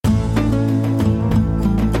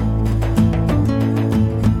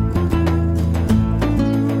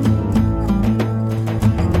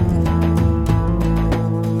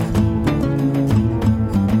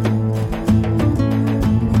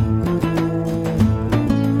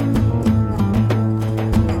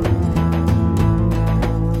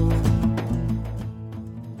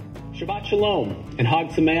And Hag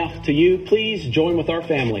Sameach to you. Please join with our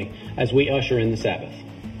family as we usher in the Sabbath.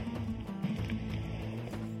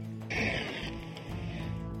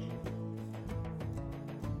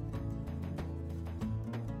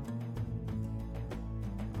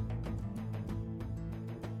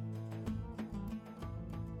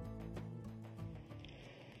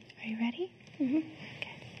 Are you ready? Mm-hmm.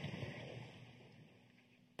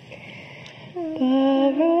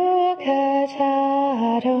 Baruch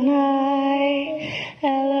atah Adonai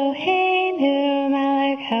Eloheinu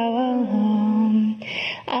melech haolam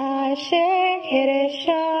asher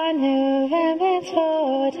kiddushanu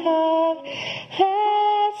v'mitzvotav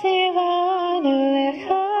v'tzivanu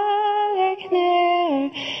lechalek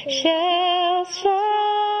ner shel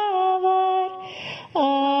Shabbat.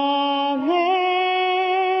 Amen.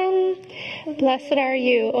 Blessed are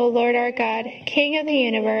you, O Lord our God, King of the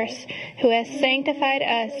universe, who has sanctified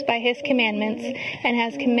us by his commandments, and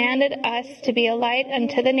has commanded us to be a light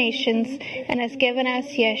unto the nations, and has given us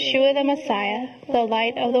Yeshua the Messiah, the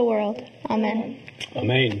light of the world. Amen.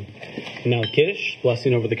 Amen. Now Kiddush,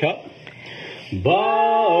 blessing over the cup.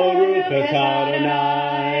 Baruch atah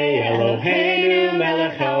Adonai Eloheinu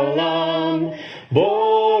melech haolam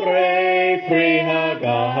borei pri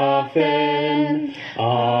hagafen.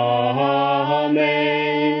 Amen.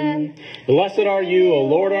 Blessed are you, O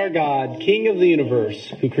Lord our God, King of the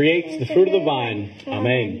universe, who creates the fruit of the vine.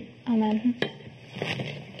 Amen. Amen.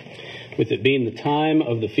 With it being the time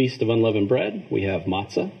of the Feast of Unleavened Bread, we have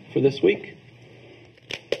matzah for this week.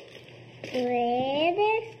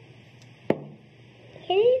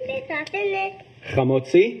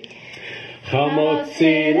 Chamotzi.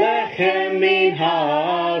 Chamotzi lechem min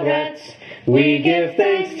haaretz. We give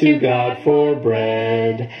thanks to God for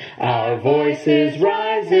bread. Our voices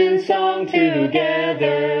rise in song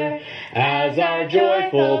together as our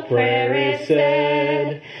joyful prayer is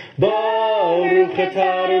said. Baruch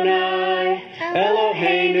atah Adonai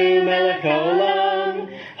Eloheinu melech haolam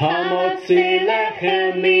hamotzi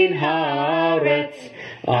lechem min haaretz.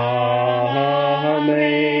 Amen.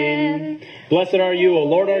 Blessed are you, O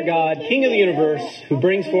Lord our God, King of the universe, who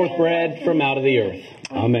brings forth bread from out of the earth.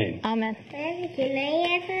 Amen. Amen. Here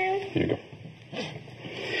you go.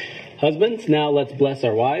 Husbands, now let's bless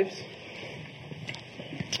our wives.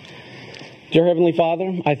 Dear Heavenly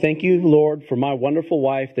Father, I thank you, Lord, for my wonderful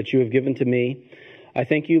wife that you have given to me. I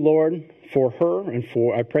thank you, Lord, for her, and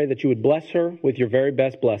I pray that you would bless her with your very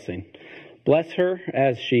best blessing. Bless her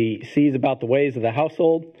as she sees about the ways of the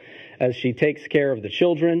household, as she takes care of the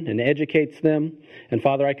children and educates them. And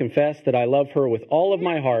Father, I confess that I love her with all of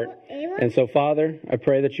my heart. And so, Father, I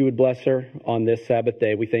pray that you would bless her on this Sabbath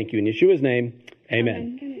day. We thank you in Yeshua's name.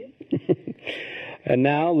 Amen. And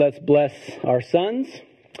now let's bless our sons.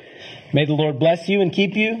 May the Lord bless you and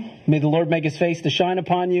keep you. May the Lord make his face to shine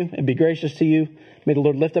upon you and be gracious to you. May the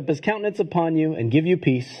Lord lift up his countenance upon you and give you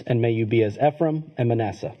peace. And may you be as Ephraim and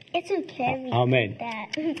Manasseh. It's okay. Amen.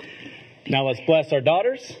 That. Now let's bless our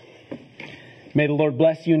daughters. May the Lord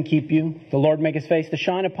bless you and keep you. The Lord make his face to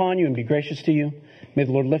shine upon you and be gracious to you. May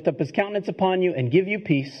the Lord lift up his countenance upon you and give you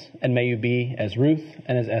peace. And may you be as Ruth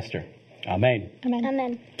and as Esther. Amen. Amen.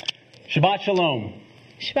 Amen. Shabbat Shalom.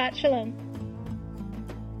 Shabbat Shalom.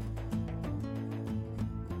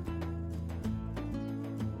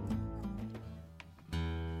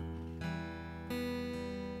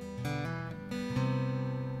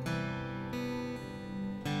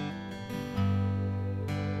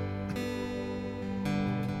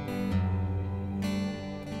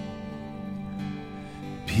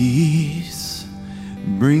 Peace,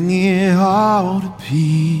 bring it all to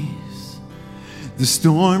peace. The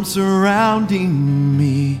storm surrounding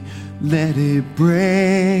me, let it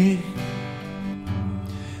break.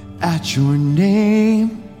 At your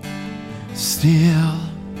name, still,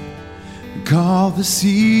 call the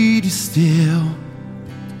sea to still.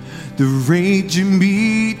 The raging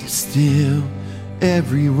beat to still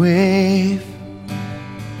every wave.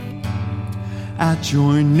 At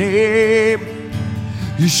your name,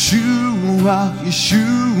 Yeshua,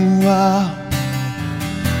 Yeshua,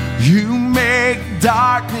 you make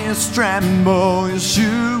darkness tremble.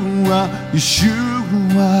 Yeshua,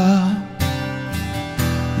 Yeshua,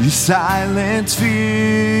 you silence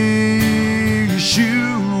fear.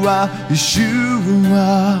 Yeshua,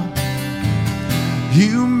 Yeshua,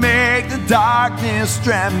 you make the darkness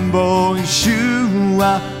tremble.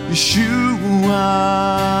 Yeshua, Yeshua.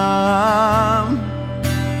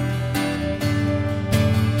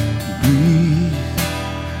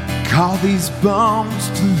 Call these bones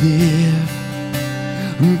to live,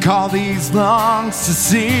 and call these lungs to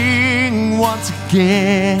sing once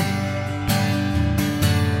again.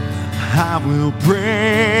 I will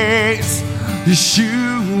praise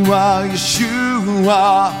Yeshua,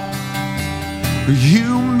 Yeshua.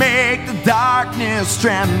 You make the darkness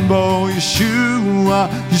tremble, Yeshua,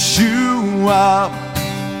 Yeshua.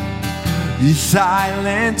 You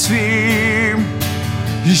silence fear,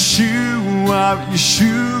 Yeshua,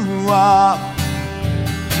 Yeshua.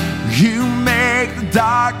 You make the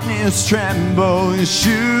darkness tremble,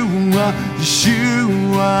 Yeshua,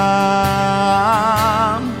 Yeshua.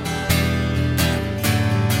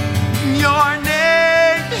 Your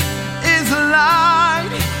name is a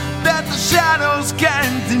light that the shadows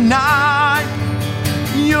can't deny.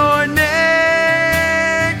 Your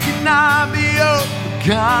name cannot be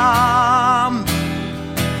overcome.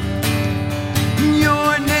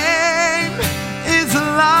 Your name is a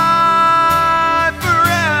light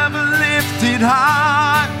forever lifted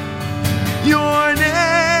high. Your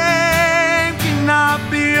name cannot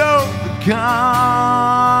be overcome.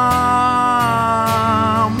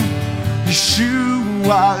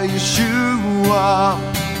 Yeshua, Yeshua.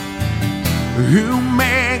 You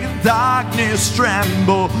make darkness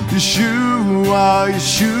tremble, Yeshua,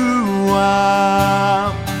 Yeshua.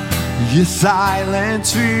 You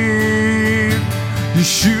silence fear,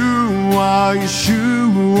 Yeshua,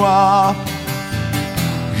 Yeshua.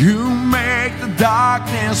 You make the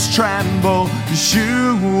darkness tremble,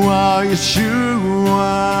 Yeshua,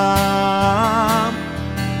 Yeshua.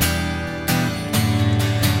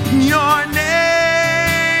 Your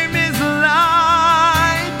name is a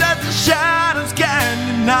light that the shadows can't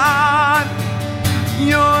deny.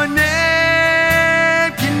 Your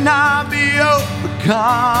name cannot be overcome.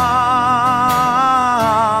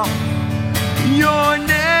 Your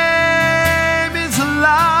name is a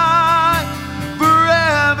light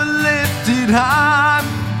forever lifted high.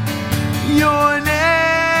 Your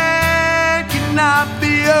name cannot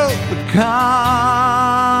be overcome.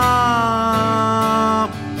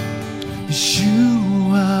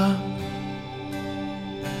 Yeshua.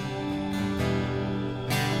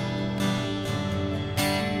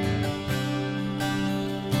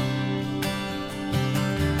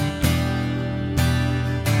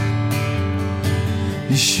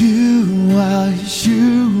 Yeshua,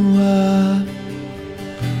 Yeshua.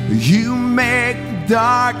 You make the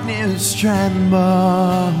darkness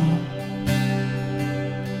tremble.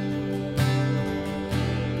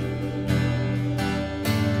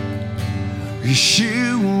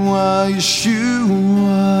 Yeshua,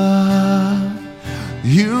 Yeshua.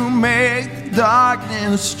 You make the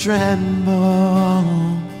darkness tremble.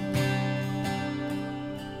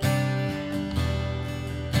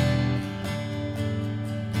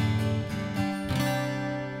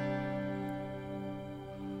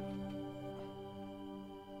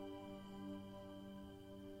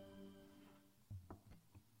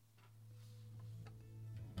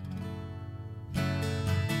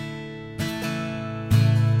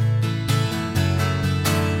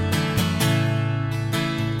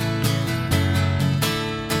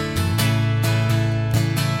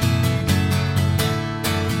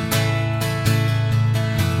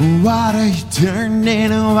 Water you turned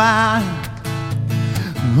into wine.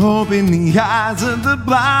 Open the eyes of the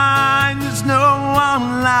blind. There's no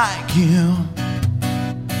one like you,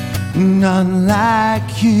 none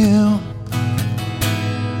like you.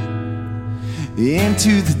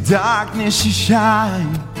 Into the darkness you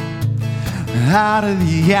shine. Out of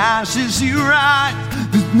the ashes you rise.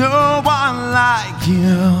 There's no one like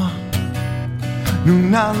you, no,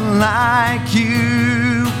 none like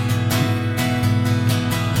you.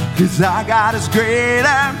 'Cause our God is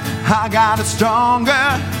greater, our God is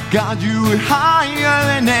stronger. God, you are higher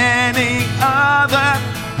than any other.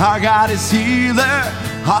 Our God is healer,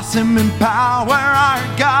 awesome in power. Our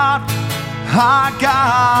God, our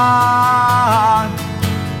God.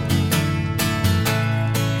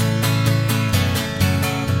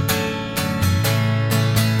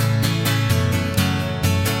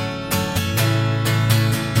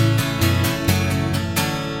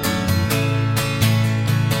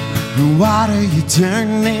 Water you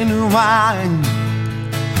turn into wine.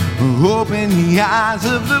 Open the eyes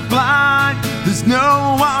of the blind. There's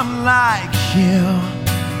no one like you,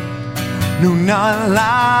 no, none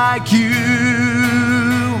like you.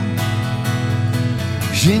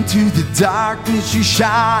 Into the darkness you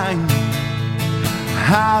shine.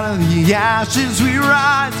 Out of the ashes we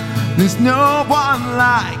rise. There's no one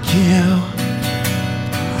like you,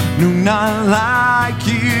 no, none like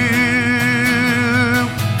you.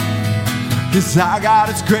 'Cause our God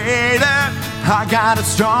is greater, our God is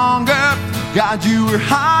stronger. God, you are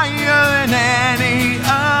higher than any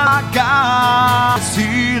other. God is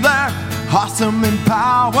healer, awesome in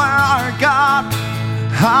power. Our God,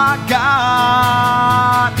 our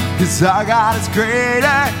God. 'Cause our God is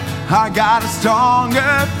greater, our God is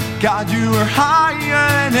stronger. God, you are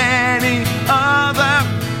higher than any other.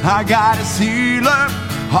 Our God is healer,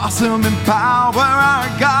 awesome in power. Our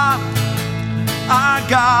God, our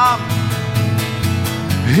God.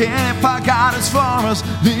 And if our God is for us,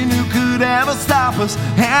 then who could ever stop us?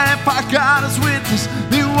 And if our God is with us,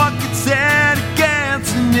 then what could stand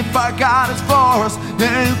against? And if our God is for us,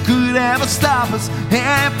 then who could ever stop us?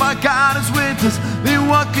 And if our God is with us, then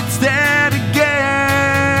what could stand against?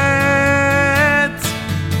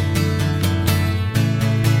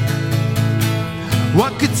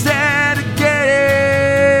 What could stand against?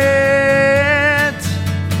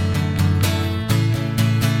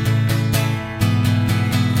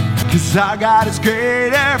 'Cause our God is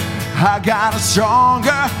greater, our God is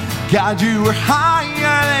stronger. God, you are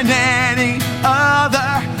higher than any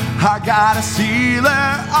other. Our God is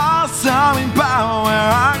healer, awesome in power.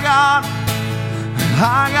 Our God,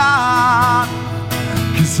 our God.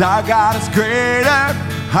 'Cause our God is greater,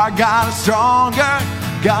 our God is stronger.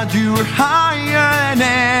 God, you are higher than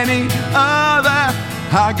any other.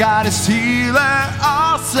 Our God is healer,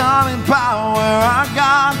 awesome in power. Our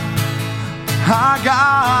God, our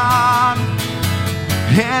God.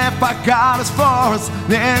 And if our God is for us,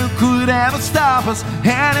 then who could ever stop us?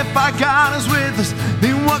 And if our God is with us,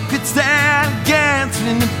 then what could stand against?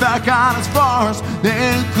 And if our God is for us,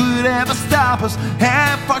 then who could ever stop us?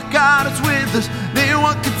 And if our God is with us, then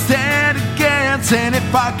what could stand against? And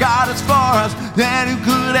if our God is for us, then who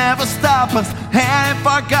could ever stop us? And if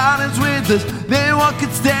our God is with us, then what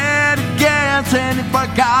could stand against? And if our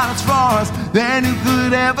God is for us, then who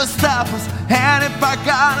could ever stop us? And if our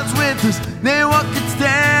God is with us, then what could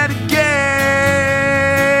stand against?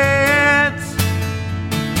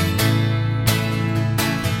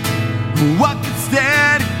 What could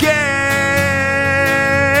stand against?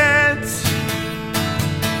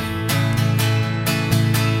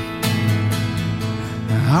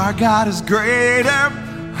 Our God is greater,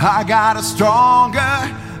 our God is stronger.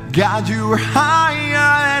 God, you are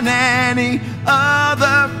higher than any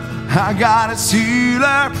other. Our God is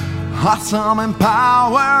healer, awesome in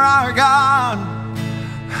power. Our God,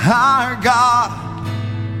 our God.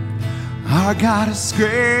 Our God is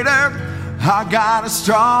greater, our God is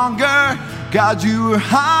stronger. God, you are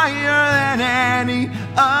higher than any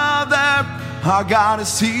other. Our God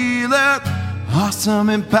is healer, awesome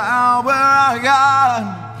in power. Our God,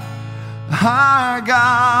 our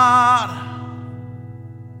God.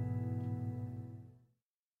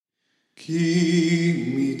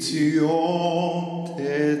 Ki mitzion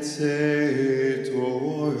tetze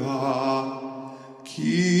Torah,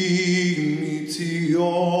 Ki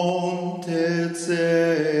mitzion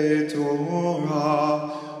tetze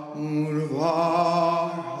Torah,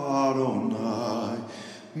 Urvar Adonai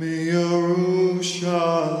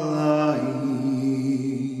meYerushalayim.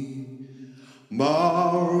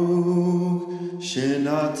 Baruch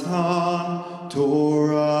Shenatan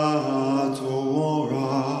Torah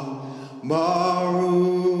Torah,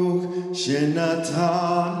 Baruch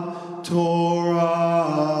Shenatan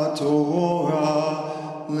Torah Torah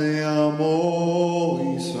le'amo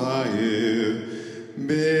Yisrael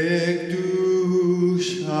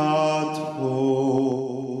bekedushato.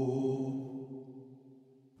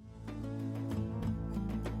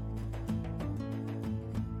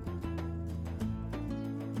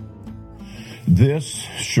 This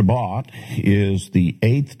Shabbat is the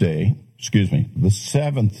the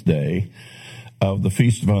seventh day of the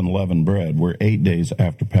Feast of Unleavened Bread. We're 8 days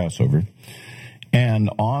after Passover. And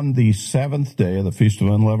on the seventh day of the Feast of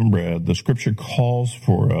Unleavened Bread, the Scripture calls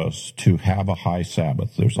for us to have a high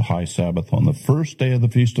Sabbath. There's a high Sabbath on the first day of the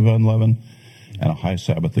Feast of Unleavened, and a high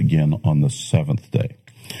Sabbath again on the seventh day.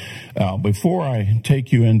 Before I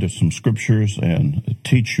take you into some Scriptures and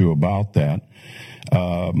teach you about that,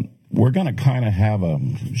 we're going to kind of have a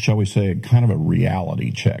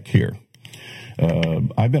reality check here.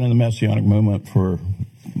 I've been in the Messianic movement for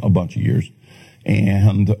a bunch of years,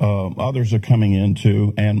 and others are coming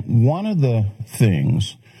into, and one of the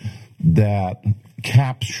things that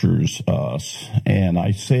captures us, and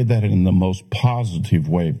I say that in the most positive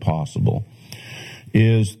way possible,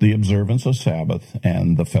 is the observance of Sabbath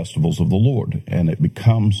and the festivals of the Lord, and it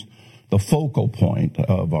becomes the focal point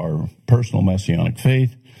of our personal Messianic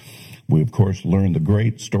faith. We, of course, learn the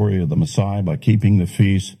great story of the Messiah by keeping the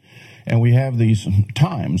feast. And we have these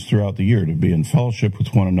times throughout the year to be in fellowship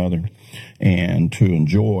with one another and to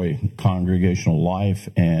enjoy congregational life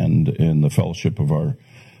and in the fellowship of our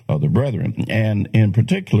other brethren. And in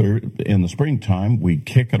particular, in the springtime, we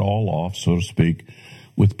kick it all off, so to speak,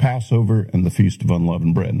 with Passover and the Feast of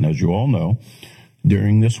Unleavened Bread. And as you all know,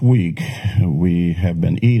 During this week, we have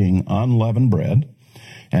been eating unleavened bread,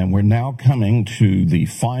 and we're now coming to the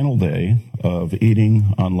final day of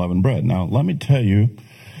eating unleavened bread. Now, let me tell you,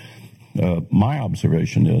 my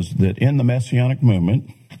observation is that in the Messianic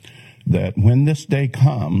movement, that when this day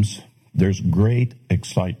comes, there's great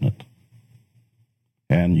excitement.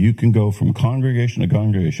 And you can go from congregation to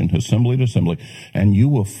congregation, assembly to assembly, and you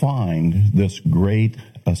will find this great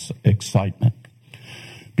excitement.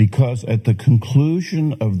 Because at the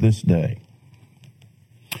conclusion of this day,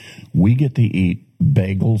 we get to eat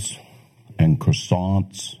bagels and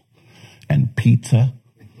croissants and pizza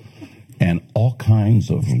and all kinds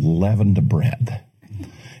of leavened bread.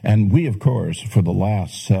 And we, of course, for the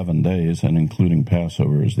last 7 days, and including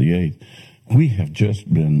Passover as the 8th, we have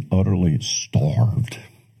just been utterly starved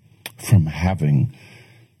from having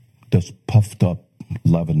this puffed up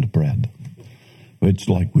leavened bread. It's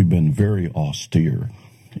like we've been very austere,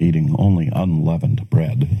 eating only unleavened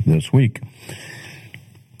bread this week.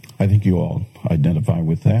 I think you all identify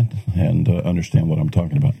with that and understand what I'm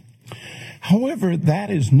talking about. However, that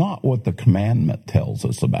is not what the commandment tells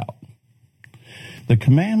us about. The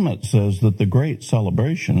commandment says that the great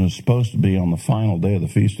celebration is supposed to be on the final day of the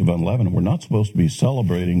Feast of Unleavened. We're not supposed to be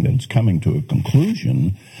celebrating that it's coming to a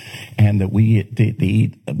conclusion and that we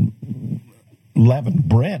eat leavened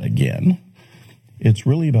bread again. It's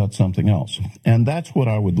really about something else. And that's what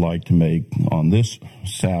I would like to make on this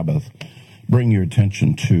Sabbath, bring your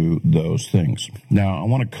attention to those things. Now, I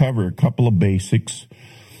want to cover a couple of basics,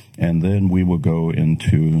 and then we will go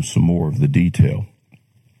into some more of the detail.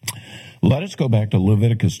 Let us go back to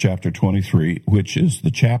Leviticus chapter 23, which is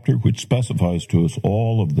the chapter which specifies to us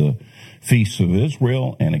all of the feasts of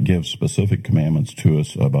Israel, and it gives specific commandments to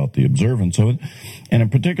us about the observance of it. And in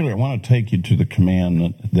particular, I want to take you to the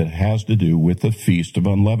commandment that has to do with the Feast of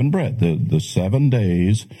Unleavened Bread. The 7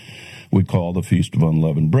 days we call the Feast of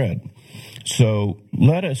Unleavened Bread. So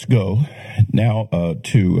let us go now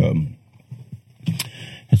to,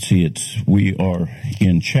 we are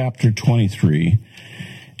in chapter 23.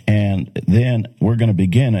 And then we're going to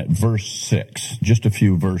begin at verse 6, just a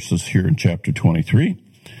few verses here in chapter 23.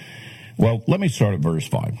 Well, let me start at verse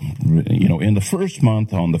 5. In the first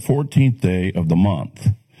month, on the 14th day of the month,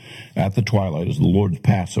 at the twilight, is the Lord's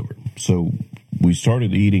Passover. So we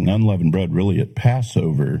started eating unleavened bread really at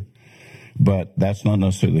Passover, but that's not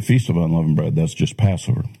necessarily the Feast of Unleavened Bread, that's just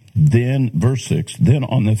Passover. Then, verse 6, then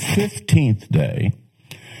on the 15th day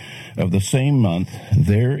of the same month,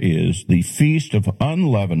 there is the Feast of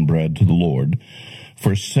Unleavened Bread to the Lord.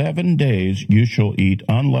 For 7 days you shall eat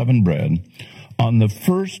unleavened bread. On the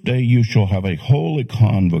first day you shall have a holy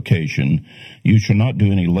convocation. You shall not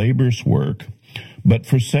do any laborious work. But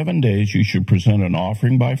for 7 days you should present an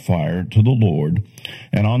offering by fire to the Lord.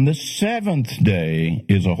 And on the 7th day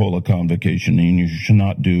is a holy convocation, and you shall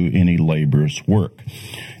not do any laborious work.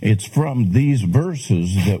 It's from these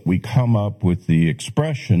verses that we come up with the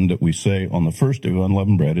expression that we say on the first day of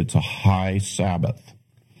unleavened bread, it's a high Sabbath.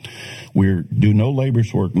 We do no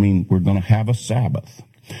laborious work, mean we're going to have a Sabbath.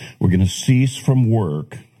 We're going to cease from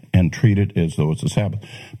work and treat it as though it's a Sabbath.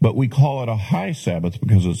 But we call it a high Sabbath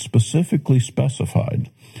because it's specifically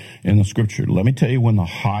specified in the Scripture. Let me tell you when the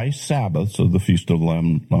high Sabbaths of the Feast of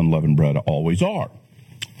Unleavened Bread always are.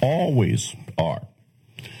 Always are.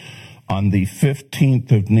 On the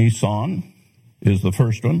 15th of Nisan is the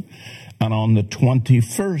first one, and on the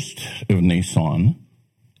 21st of Nisan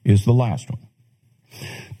is the last one.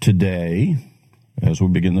 Today, as we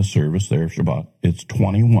begin the service, the Erev Shabbat, it's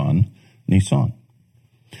 21 Nisan.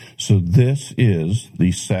 So this is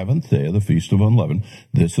the 7th day of the Feast of Unleavened.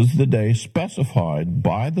 This is the day specified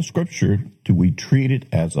by the Scripture to we treat it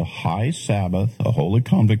as a high Sabbath, a holy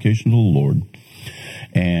convocation to the Lord,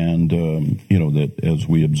 and, that as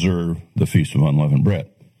we observe the Feast of Unleavened Bread.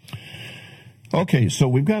 Okay, so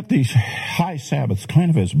we've got these high Sabbaths kind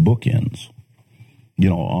of as bookends,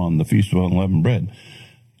 on the Feast of Unleavened Bread.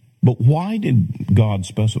 But why did God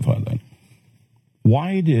specify that?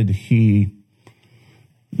 Why did He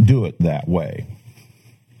do it that way?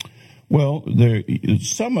 Well,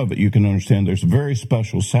 some of it you can understand. There's very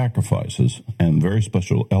special sacrifices and very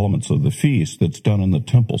special elements of the feast that's done in the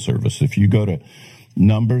temple service. If you go to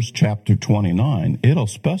Numbers chapter 29, it'll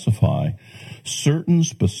specify certain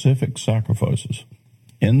specific sacrifices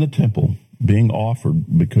in the temple being offered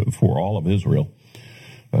for all of Israel,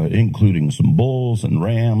 including some bulls and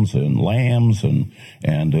rams and lambs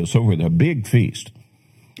and so forth. A big feast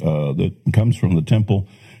that comes from the temple,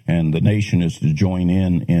 and the nation is to join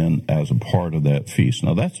in as a part of that feast.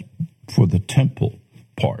 Now, that's for the temple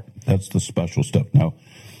part. That's the special stuff. Now,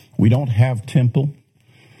 we don't have temple.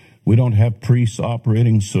 We don't have priests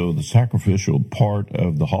operating, so the sacrificial part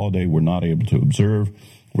of the holiday we're not able to observe.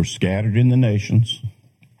 We're scattered in the nations,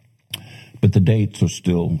 but the dates are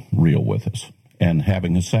still real with us. And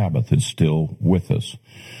having a Sabbath is still with us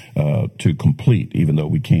to complete, even though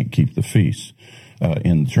we can't keep the feasts,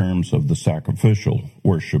 in terms of the sacrificial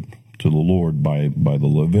worship to the Lord by the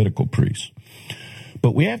Levitical priests.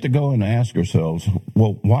 But we have to go and ask ourselves,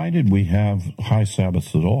 well, why did we have high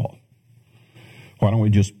Sabbaths at all? Why don't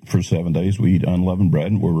we just, for 7 days, we eat unleavened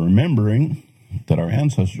bread? And we're remembering that our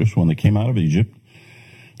ancestors, when they came out of Egypt,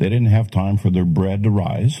 they didn't have time for their bread to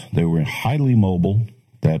rise. They were highly mobile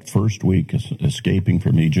that first week escaping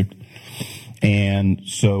from Egypt. And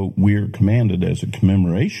so we're commanded as a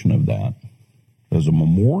commemoration of that, as a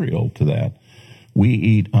memorial to that, we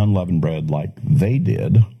eat unleavened bread like they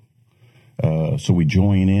did. So we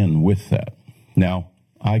join in with that. Now,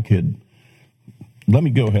 let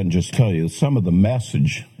me go ahead and just tell you some of the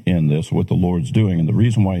message in this, what the Lord's doing, and the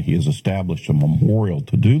reason why he has established a memorial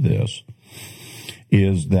to do this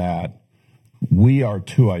is that we are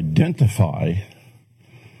to identify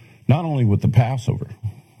not only with the Passover.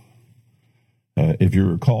 If you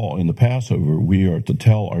recall, in the Passover, we are to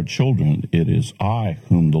tell our children, it is I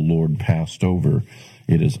whom the Lord passed over.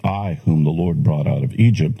 It is I whom the Lord brought out of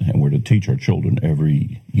Egypt, and we're to teach our children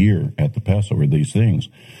every year at the Passover these things.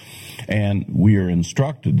 And we are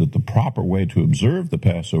instructed that the proper way to observe the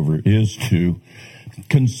Passover is to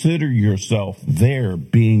consider yourself there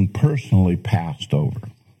being personally passed over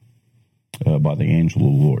by the angel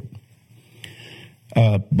of the Lord.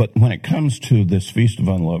 But when it comes to this Feast of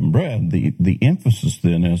Unleavened Bread, the emphasis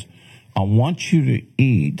then is, I want you to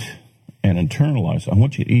eat and internalize. I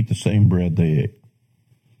want you to eat the same bread they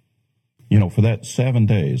ate. For that 7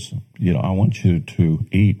 days, I want you to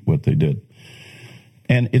eat what they did.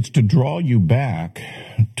 And it's to draw you back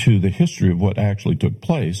to the history of what actually took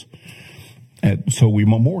place. And so we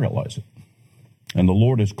memorialize it. And the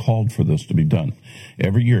Lord has called for this to be done.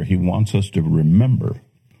 Every year he wants us to remember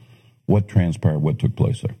what transpired, what took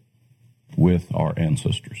place there with our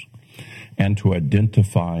ancestors. And to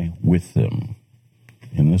identify with them.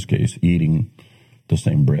 In this case, eating the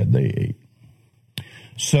same bread they ate.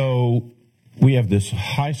 So we have this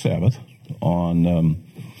high Sabbath on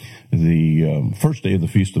the first day of the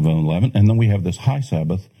Feast of Unleavened, and then we have this high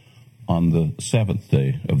Sabbath on the seventh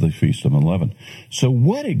day of the Feast of Unleavened. So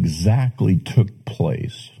what exactly took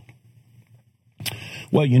place?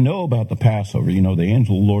 Well, about the Passover. The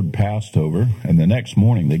angel of the Lord passed over, and the next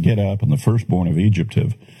morning they get up, and the firstborn of Egypt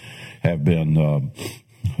have been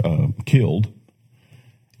killed.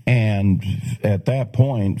 And at that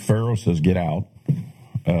point, Pharaoh says, get out.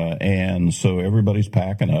 And so everybody's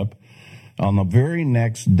packing up. On the very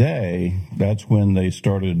next day, that's when they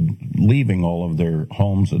started leaving all of their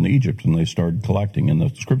homes in Egypt, and they started collecting. And the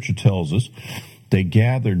scripture tells us they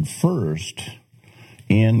gathered first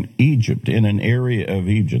in Egypt, in an area of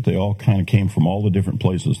Egypt. They all kind of came from all the different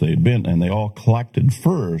places they had been, and they all collected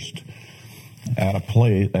first at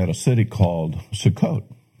a city called Sukkot.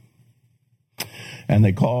 And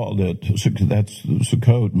they called it,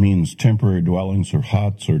 Sukkot means temporary dwellings or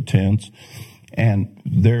huts or tents. And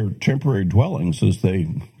their temporary dwellings is they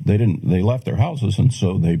left their houses, and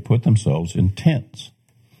so they put themselves in tents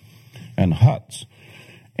and huts.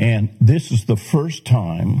 And this is the first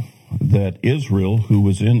time that Israel, who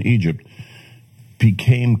was in Egypt,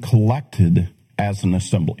 became collected as an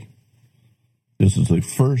assembly. This is the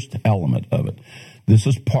first element of it. This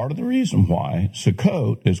is part of the reason why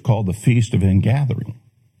Sukkot is called the Feast of Ingathering,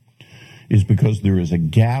 is because there is a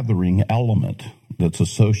gathering element that's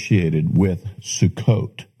associated with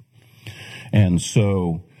Sukkot. And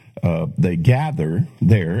so they gather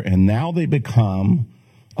there, and now they become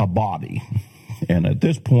a body. And at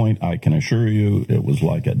this point, I can assure you, it was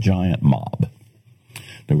like a giant mob.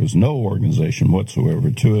 There was no organization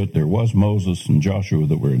whatsoever to it. There was Moses and Joshua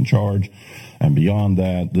that were in charge. And beyond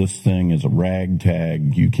that, this thing is a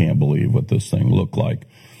ragtag. You can't believe what this thing looked like.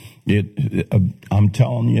 I'm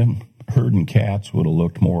telling you, herding cats would have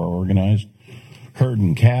looked more organized.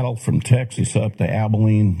 Herding cattle from Texas up to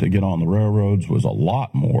Abilene to get on the railroads was a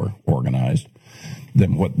lot more organized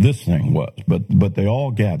than what this thing was. But they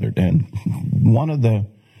all gathered, and one of the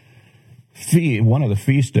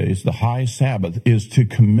feast days, the high Sabbath, is to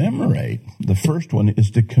commemorate. The first one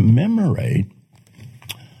is to commemorate.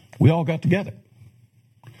 We all got together.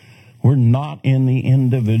 We're not in the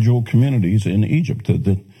individual communities in Egypt.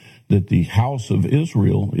 That the house of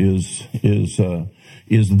Israel is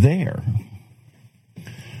there.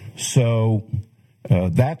 So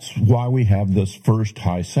that's why we have this first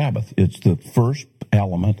high Sabbath. It's the first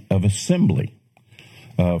element of assembly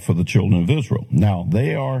for the children of Israel. Now,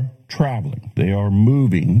 they are traveling. They are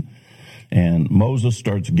moving. And Moses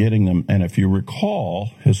starts getting them. And if you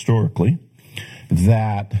recall, historically,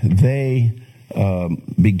 that they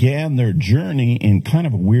began their journey in kind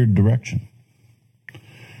of a weird direction.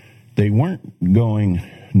 They weren't going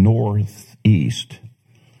northeast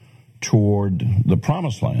toward the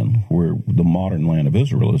Promised Land, where the modern land of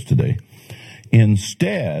Israel is today.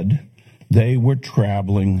 Instead, they were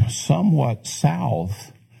traveling somewhat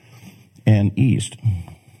south and east.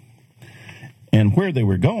 And where they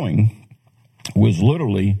were going was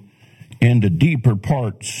literally into deeper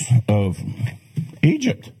parts of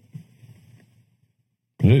Egypt.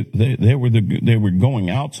 They were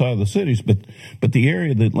going outside of the cities, but the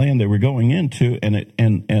area, the land they were going into,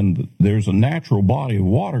 and there's a natural body of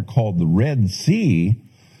water called the Red Sea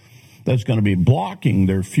that's going to be blocking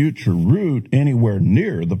their future route anywhere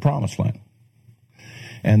near the Promised Land.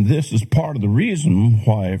 And this is part of the reason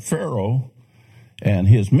why Pharaoh and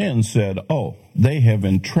his men said, "Oh, they have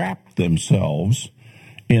entrapped themselves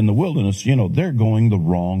in the wilderness. You know, they're going the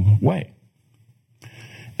wrong way."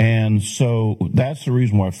 And so that's the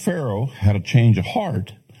reason why Pharaoh had a change of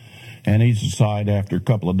heart, and he decided after a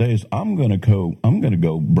couple of days, I'm going to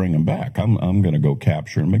go bring them back. I'm going to go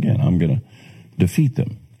capture them again. I'm going to defeat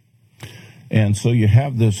them. And so you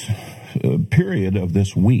have this period of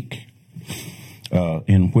this week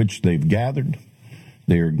in which they've gathered.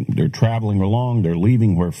 They're traveling along. They're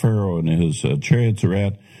leaving where Pharaoh and his chariots are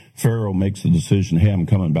at. Pharaoh makes the decision, hey, I'm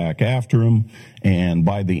coming back after him. And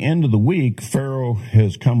by the end of the week, Pharaoh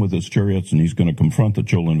has come with his chariots, and he's going to confront the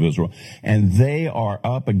children of Israel. And they are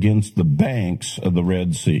up against the banks of the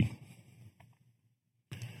Red Sea.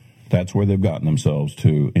 That's where they've gotten themselves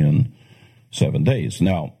to in 7 days.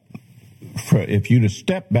 Now, if you'd have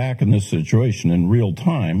stepped back in this situation in real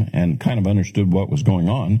time and kind of understood what was going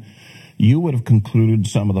on, you would have concluded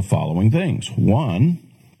some of the following things. One,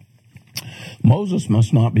 Moses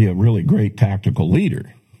must not be a really great tactical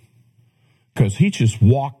leader, because he just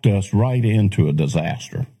walked us right into a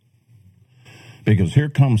disaster. Because here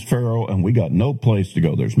comes Pharaoh, and we got no place to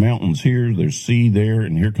go. There's mountains here, there's sea there,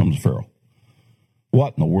 and here comes Pharaoh.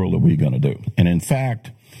 What in the world are we going to do? And in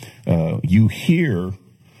fact, you hear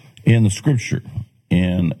in the scripture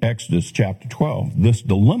in Exodus chapter 12 this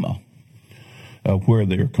dilemma of where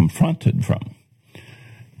they're confronted from.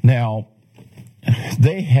 Now,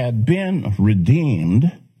 they had been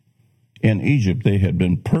redeemed in Egypt. They had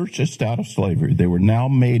been purchased out of slavery. They were now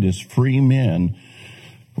made as free men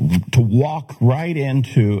to walk right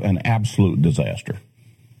into an absolute disaster.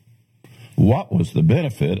 What was the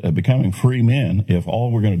benefit of becoming free men if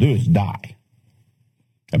all we're going to do is die?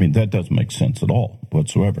 I mean, that doesn't make sense at all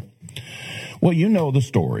whatsoever. Well, you know the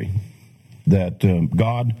story that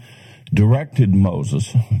God directed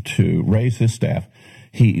Moses to raise his staff.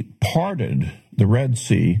 He parted the Red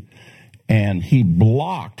Sea, and he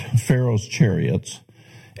blocked Pharaoh's chariots,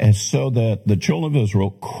 and so that the children of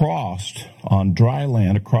Israel crossed on dry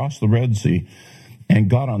land across the Red Sea and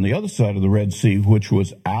got on the other side of the Red Sea, which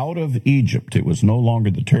was out of Egypt. It was no longer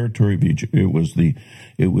the territory of Egypt. It was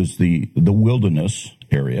the wilderness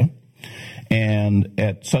area. And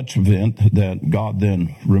at such event that God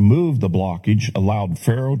then removed the blockage, allowed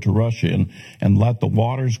Pharaoh to rush in and let the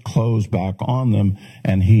waters close back on them,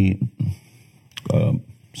 and he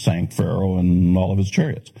sank Pharaoh and all of his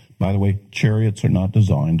chariots. By the way, chariots are not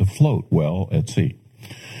designed to float well at sea.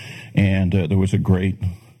 And there was a great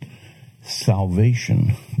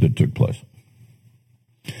salvation that took place.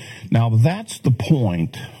 Now, that's the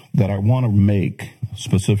point that I want to make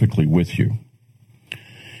specifically with you.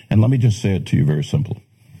 And let me just say it to you very simply.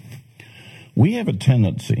 We have a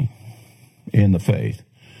tendency in the faith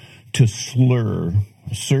to slur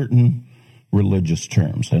certain religious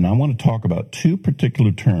terms. And I want to talk about two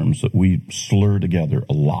particular terms that we slur together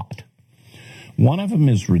a lot. One of them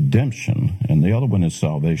is redemption, and the other one is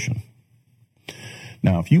salvation.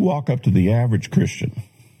 Now, if you walk up to the average Christian,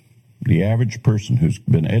 the average person who's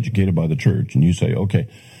been educated by the church, and you say, okay,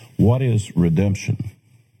 what is redemption?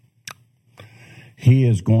 He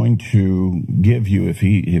is going to give you, if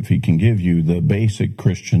he can give you the basic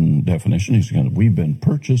Christian definition, he's going to, we've been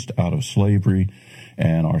purchased out of slavery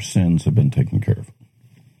and our sins have been taken care of.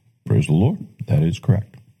 Praise the Lord. That is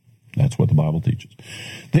correct. That's what the Bible teaches.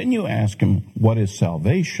 Then you ask him, what is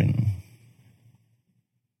salvation?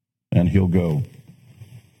 And he'll go,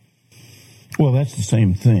 well, that's the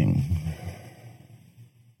same thing.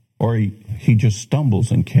 Or he just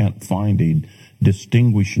stumbles and can't find a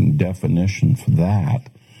distinguishing definition for that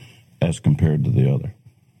as compared to the other.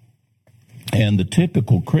 And the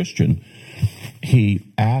typical Christian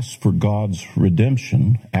he asks for God's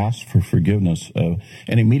redemption, asks for forgiveness, and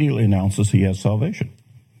immediately announces he has salvation.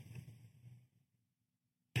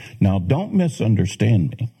 Now, don't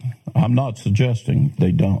misunderstand me. I'm not suggesting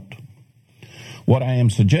they don't. What I am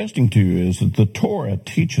suggesting to you is that the Torah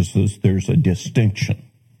teaches us there's a distinction.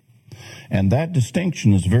 And that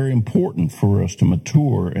distinction is very important for us to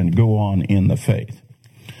mature and go on in the faith.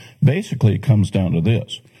 Basically, it comes down to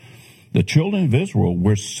this. The children of Israel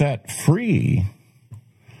were set free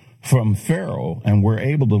from Pharaoh and were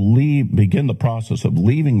able to begin the process of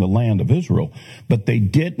leaving the land of Israel, but they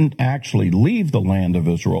didn't actually leave the land of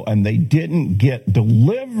Israel, and they didn't get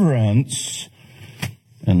deliverance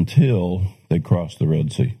until they crossed the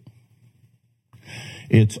Red Sea.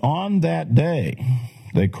 It's on that day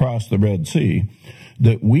they crossed the Red Sea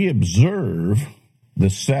that we observe the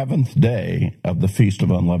seventh day of the Feast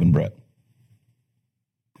of Unleavened Bread.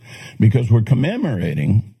 Because we're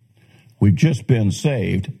commemorating we've just been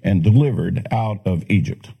saved and delivered out of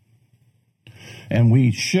Egypt. And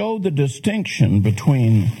we show the distinction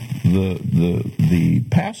between the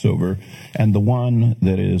Passover and the one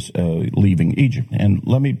that is leaving Egypt. And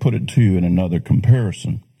let me put it to you in another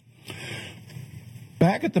comparison.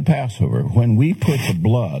 Back at the Passover, when we put the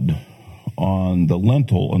blood on the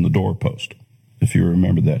lintel and the doorpost, if you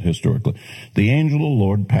remember that historically, the angel of the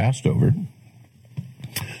Lord passed over.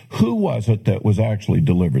 Who was it that was actually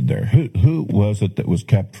delivered there? Who was it that was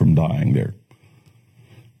kept from dying there?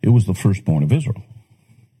 It was the firstborn of Israel.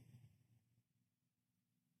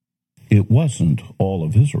 It wasn't all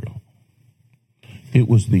of Israel. It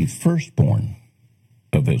was the firstborn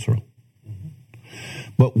of Israel.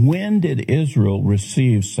 But when did Israel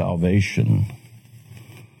receive salvation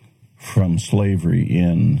from slavery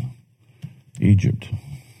in Egypt?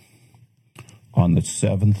 On the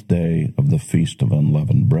seventh day of the Feast of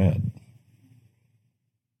Unleavened Bread.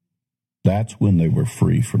 That's when they were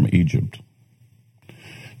free from Egypt.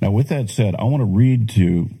 Now, with that said, I want to read to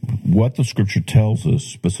you what the Scripture tells us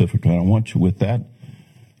specifically. I want you, with that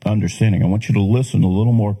understanding, I want you to listen a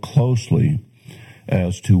little more closely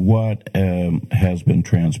as to what has been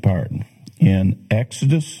transpired. In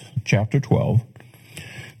Exodus chapter 12,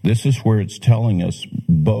 this is where it's telling us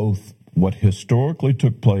both what historically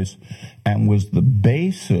took place and was the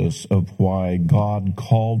basis of why God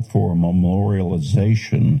called for a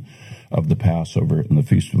memorialization of the Passover and the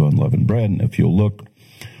Feast of Unleavened Bread. And if you look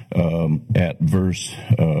at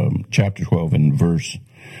chapter 12 and verse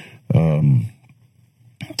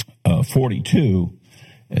 42,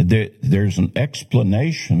 there's an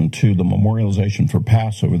explanation to the memorialization for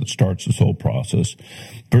Passover that starts this whole process.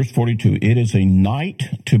 Verse 42, it is a night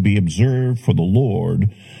to be observed for the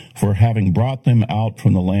Lord, for having brought them out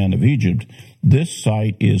from the land of Egypt. This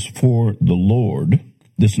night is for the Lord.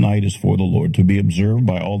 This night is for the Lord, to be observed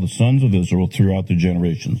by all the sons of Israel throughout the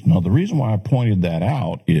generations. Now, the reason why I pointed that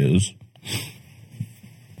out is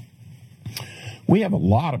we have a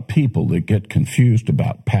lot of people that get confused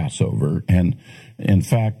about Passover. And in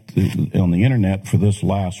fact, on the internet for this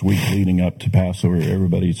last week leading up to Passover,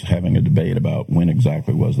 everybody's having a debate about when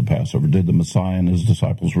exactly was the Passover. Did the Messiah and his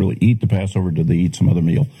disciples really eat the Passover? Did they eat some other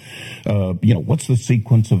meal? What's the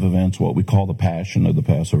sequence of events, what we call the passion of the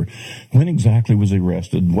Passover? When exactly was he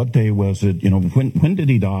arrested? What day was it? When did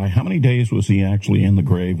he die? How many days was he actually in the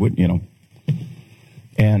grave?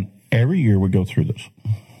 And every year we go through this.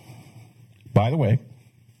 By the way,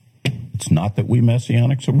 it's not that we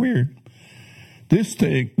Messianics are weird. This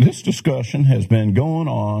discussion has been going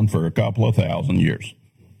on for a couple of thousand years.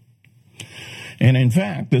 And in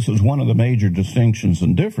fact, this is one of the major distinctions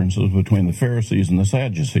and differences between the Pharisees and the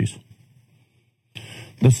Sadducees.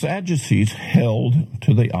 The Sadducees held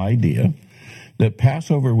to the idea that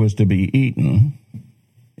Passover was to be eaten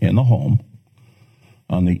in the home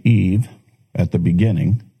on the eve at the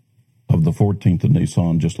beginning of the 14th of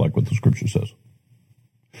Nisan, just like what the Scripture says.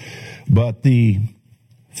 But the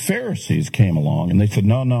Pharisees came along and they said,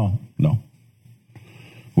 no.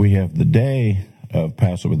 We have the day of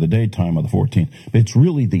Passover, the daytime of the 14th. It's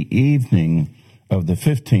really the evening of the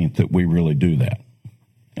 15th that we really do that.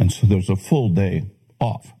 And so there's a full day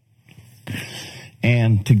off.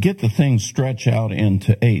 And to get the thing stretched out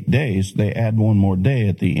into 8 days, they add one more day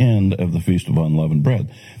at the end of the Feast of Unleavened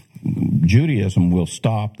Bread. Judaism will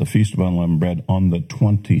stop the Feast of Unleavened Bread on the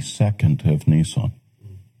 22nd of Nisan,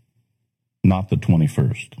 not the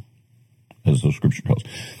 21st, as the Scripture tells.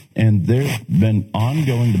 And there's been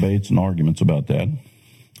ongoing debates and arguments about that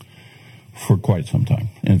for quite some time.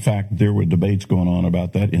 In fact, there were debates going on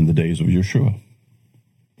about that in the days of Yeshua.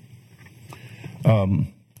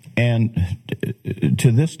 And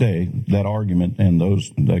to this day, that argument and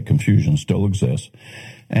that confusion still exists.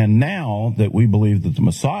 And now that we believe that the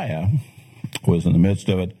Messiah was in the midst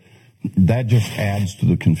of it, that just adds to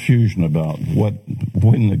the confusion about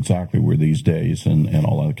when exactly were these days and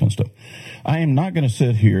all that kind of stuff. I am not going to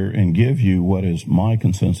sit here and give you what is my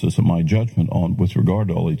consensus and my judgment on with regard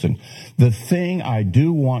to all these things. The thing I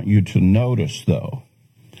do want you to notice, though,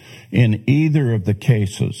 in either of the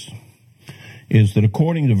cases, is that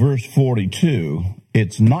according to verse 42,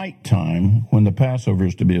 it's nighttime when the Passover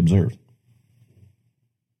is to be observed.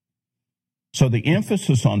 So the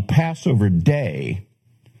emphasis on Passover day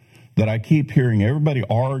that I keep hearing everybody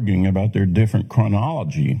arguing about their different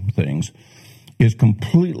chronology things is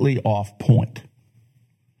completely off point.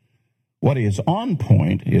 What is on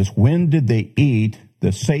point is when did they eat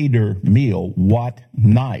the Seder meal, what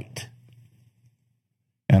night?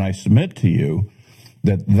 And I submit to you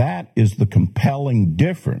that that is the compelling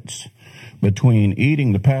difference between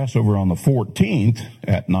eating the Passover on the 14th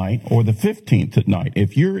at night or the 15th at night.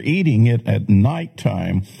 If you're eating it at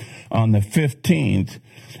nighttime on the 15th,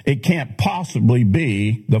 it can't possibly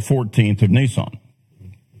be the 14th of Nisan.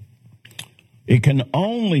 It can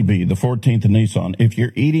only be the 14th of Nisan if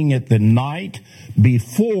you're eating it the night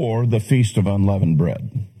before the Feast of Unleavened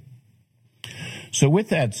Bread. So with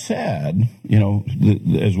that said,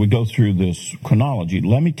 as we go through this chronology,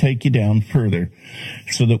 let me take you down further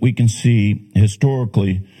so that we can see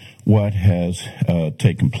historically what has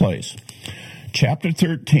taken place. Chapter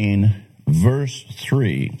 13, verse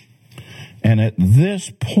 3. And at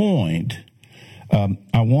this point,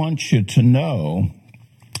 I want you to know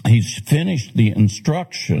he's finished the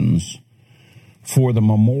instructions for the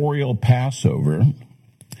memorial Passover.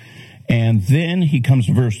 And then he comes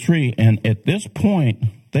to verse 3, and at this point,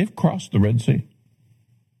 they've crossed the Red Sea.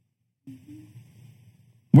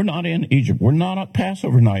 We're not in Egypt. We're not at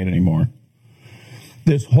Passover night anymore.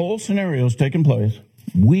 This whole scenario is taking place.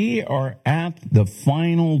 We are at the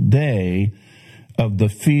final day of the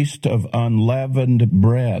Feast of Unleavened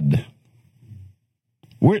Bread.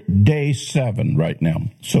 We're at day 7 right now.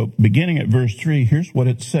 So beginning at verse 3, here's what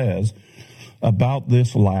it says about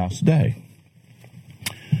this last day.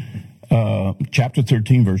 Chapter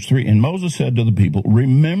 13, verse 3, and Moses said to the people,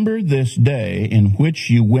 remember this day in which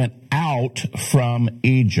you went out from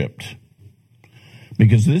Egypt.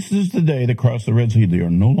 Because this is the day they crossed the Red Sea. They are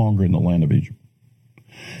no longer in the land of Egypt.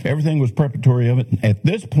 Everything was preparatory of it. At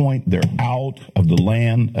this point, they're out of the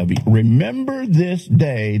land of Egypt. Remember this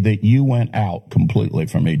day that you went out completely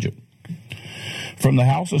from Egypt, from the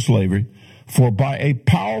house of slavery. For by a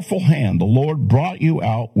powerful hand the Lord brought you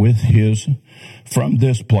out from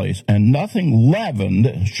this place, and nothing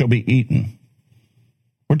leavened shall be eaten.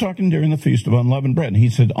 We're talking during the Feast of Unleavened Bread. And he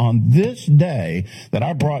said, on this day that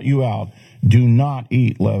I brought you out, do not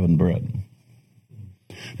eat leavened bread.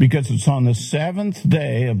 Because it's on the 7th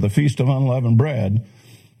day of the Feast of Unleavened Bread,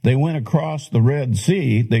 they went across the Red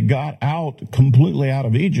Sea. They got out completely out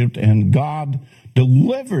of Egypt, and God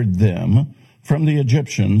delivered them from the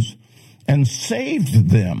Egyptians and saved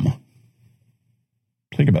them.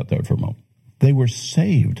 Think about that for a moment. They were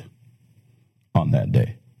saved on that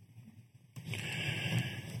day.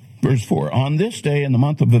 Verse 4, on this day in the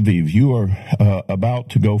month of Aviv, you are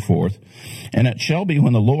about to go forth, and it shall be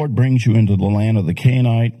when the Lord brings you into the land of the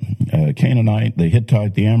Canaanite, the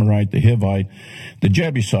Hittite, the Amorite, the Hivite, the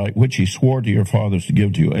Jebusite, which he swore to your fathers to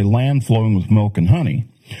give to you, a land flowing with milk and honey,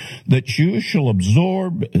 that you shall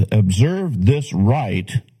observe this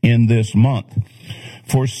rite in this month.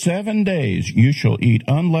 For 7 days you shall eat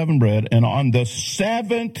unleavened bread, and on the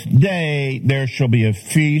 7th day there shall be a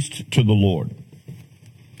feast to the Lord.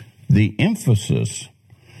 The emphasis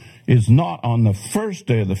is not on the first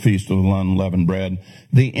day of the Feast of Unleavened Bread.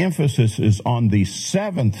 The emphasis is on the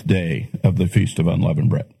 7th day of the Feast of Unleavened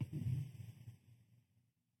Bread.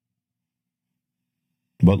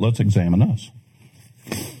 But let's examine us.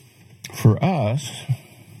 For us,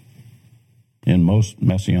 in most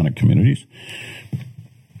Messianic communities,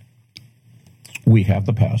 we have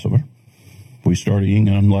the Passover. We start eating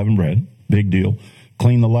unleavened bread. Big deal.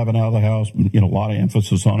 Clean the leaven out of the house. A lot of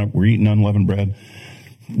emphasis on it. We're eating unleavened bread.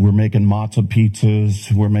 We're making matzah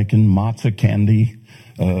pizzas. We're making matzah candy.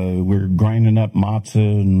 We're grinding up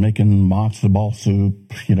matzah and making matzah ball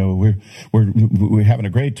soup. We're having a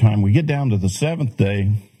great time. We get down to the 7th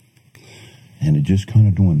day, and it just kind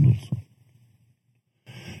of dwindles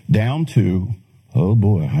down to, oh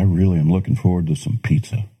boy, I really am looking forward to some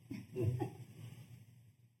pizza.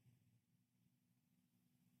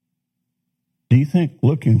 Do you think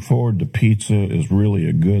looking forward to pizza is really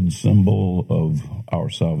a good symbol of our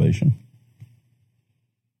salvation?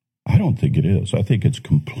 I don't think it is. I think it's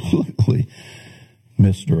completely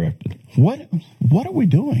misdirected. What are we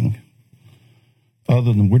doing?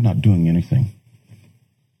 other than we're not doing anything.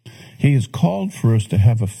 He has called for us to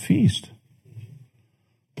have a feast.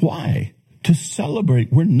 Why? To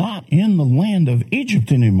celebrate. We're not in the land of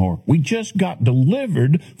Egypt anymore. We just got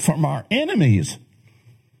delivered from our enemies.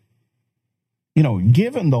 You know,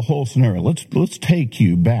 given the whole scenario, let's take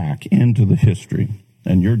you back into the history,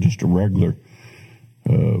 and you're just a regular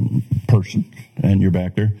person, and you're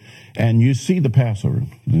back there, and you see the Passover,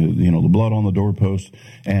 the blood on the doorpost,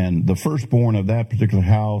 and the firstborn of that particular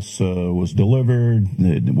house was delivered.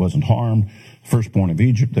 It wasn't harmed. Firstborn of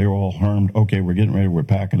Egypt, they were all harmed. Okay, we're getting ready. We're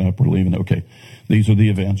packing up. We're leaving. Okay, these are the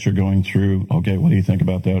events you're going through. Okay, what do you think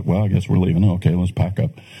about that? Well, I guess we're leaving. Okay, let's pack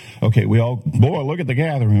up. Okay, boy, look at the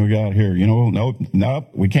gathering we got here. Nope,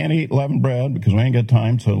 we can't eat leavened bread because we ain't got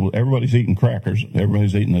time, so everybody's eating crackers.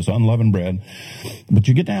 Everybody's eating this unleavened bread. But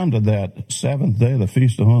you get down to that seventh day, the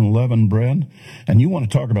Feast of Unleavened Bread, and you want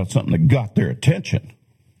to talk about something that got their attention.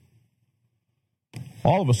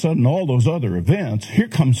 All of a sudden, all those other events, here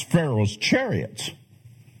comes Pharaoh's chariots.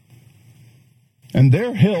 And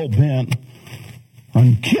they're hell-bent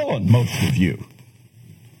on killing most of you,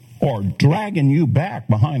 or dragging you back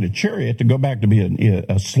behind a chariot to go back to be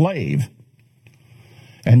a slave.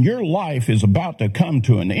 And your life is about to come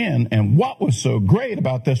to an end. And what was so great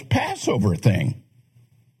about this Passover thing?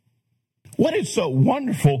 What is so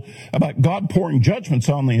wonderful about God pouring judgments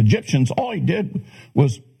on the Egyptians? All he did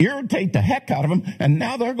was irritate the heck out of them, and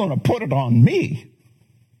now they're going to put it on me.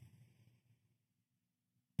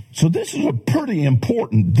 So this is a pretty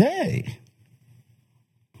important day.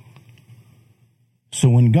 So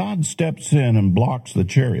when God steps in and blocks the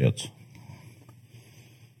chariots,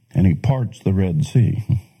 and he parts the Red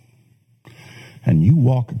Sea, and you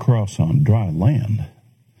walk across on dry land,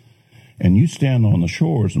 and you stand on the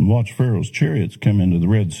shores and watch Pharaoh's chariots come into the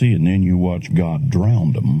Red Sea, and then you watch God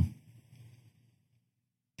drown them.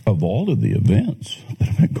 Of all of the events that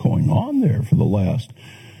have been going on there for the last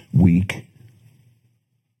week,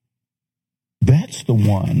 that's the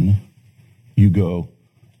one you go,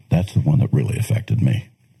 that's the one that really affected me.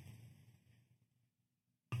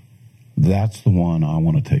 That's the one I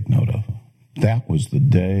want to take note of. That was the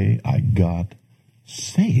day I got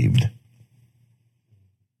saved.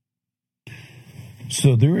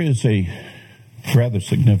 So there is a rather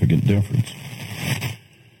significant difference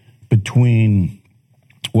between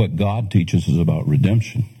what God teaches us about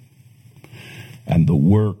redemption and the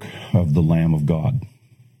work of the Lamb of God.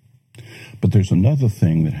 But there's another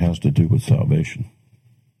thing that has to do with salvation.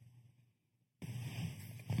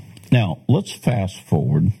 Now, let's fast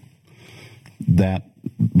forward that,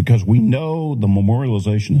 because we know the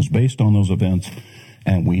memorialization is based on those events,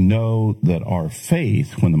 and we know that our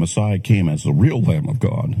faith, when the Messiah came as the real Lamb of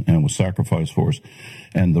God and was sacrificed for us,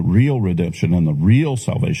 and the real redemption and the real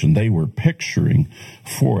salvation they were picturing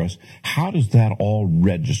for us, how does that all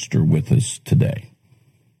register with us today?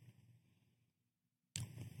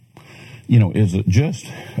 Is it just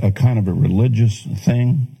a kind of a religious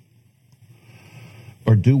thing?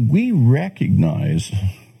 Or do we recognize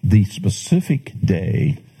the specific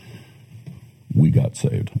day we got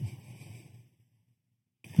saved?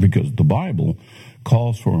 Because the Bible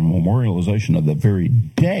calls for a memorialization of the very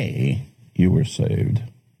day you were saved.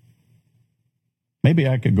 Maybe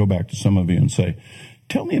I could go back to some of you and say,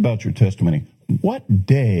 tell me about your testimony. What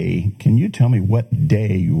day, can you tell me what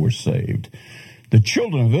day you were saved? The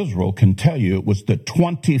children of Israel can tell you it was the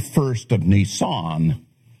 21st of Nisan.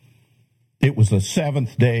 It was the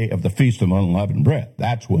seventh day of the Feast of Unleavened Bread.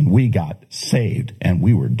 That's when we got saved and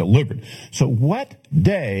we were delivered. So what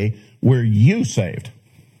day were you saved?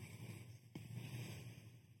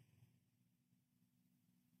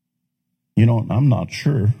 I'm not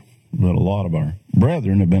sure that a lot of our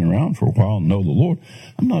brethren have been around for a while and know the Lord.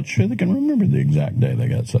 I'm not sure they can remember the exact day they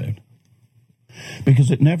got saved, because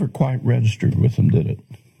it never quite registered with them, did it?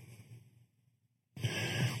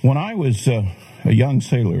 When I was a young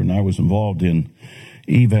sailor and I was involved in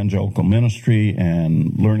evangelical ministry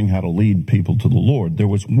and learning how to lead people to the Lord, there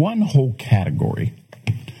was one whole category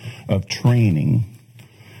of training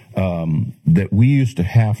that we used to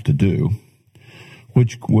have to do,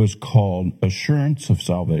 which was called assurance of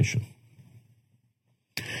salvation.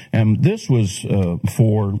 And this was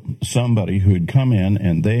for somebody who had come in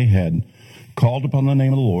and they had called upon the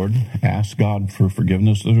name of the Lord, asked God for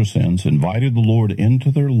forgiveness of their sins, invited the Lord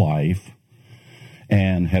into their life,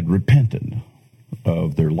 and had repented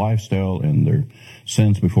of their lifestyle and their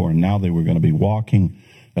sins before, and now they were going to be walking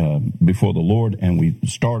before the Lord. And we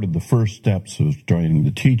started the first steps of trying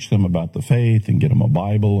to teach them about the faith and get them a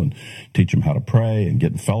Bible and teach them how to pray and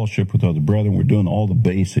get in fellowship with other brethren. We're doing all the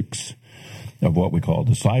basics of what we call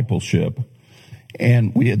discipleship.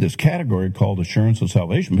 And we had this category called assurance of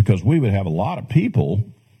salvation, because we would have a lot of people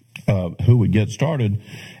who would get started,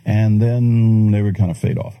 and then they would kind of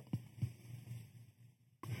fade off.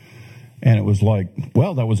 And it was like,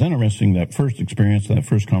 well, that was interesting, that first experience, that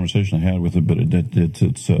first conversation I had with it, but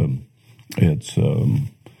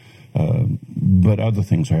but other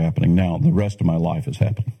things are happening now. The rest of my life is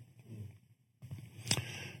happening.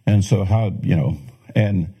 And so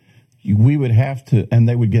and we would have to, and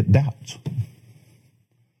they would get doubts.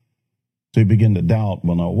 So you begin to doubt,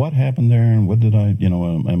 well, now what happened there, and what did I,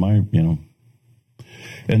 am I.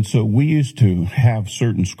 And so we used to have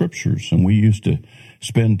certain scriptures, and we used to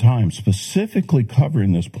spend time specifically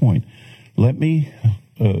covering this point. Let me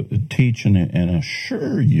teach and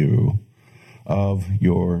assure you of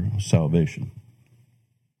your salvation.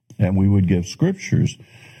 And we would give scriptures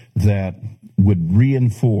that would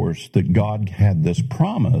reinforce that God had this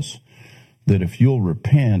promise that if you'll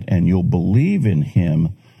repent and you'll believe in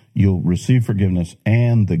him, you'll receive forgiveness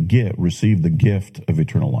and receive the gift of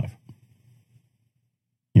eternal life.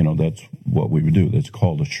 That's what we would do. That's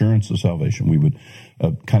called assurance of salvation. We would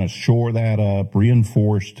kind of shore that up,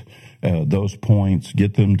 reinforced those points,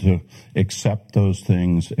 get them to accept those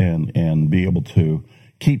things and be able to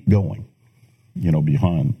keep going,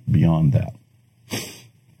 beyond that.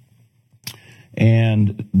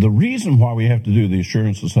 And the reason why we have to do the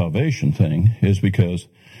assurance of salvation thing is because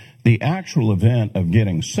the actual event of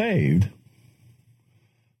getting saved,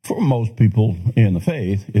 for most people in the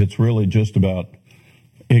faith, it's really just about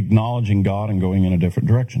acknowledging God and going in a different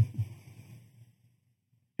direction.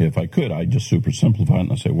 If I could, I'd just super simplify it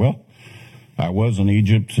and I'd say, well, I was in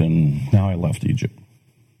Egypt and now I left Egypt.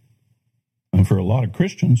 And for a lot of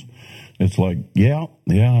Christians, it's like, yeah,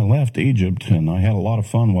 I left Egypt and I had a lot of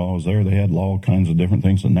fun while I was there. They had all kinds of different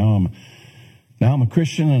things, and now I'm a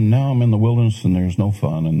Christian, and now I'm in the wilderness, and there's no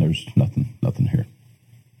fun, and there's nothing here.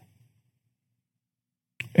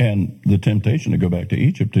 And the temptation to go back to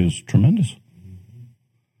Egypt is tremendous.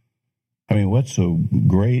 I mean, what's so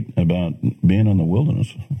great about being in the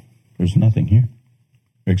wilderness? There's nothing here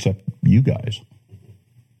except you guys.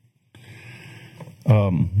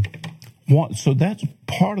 So that's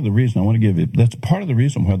part of the reason I want to give you. That's part of the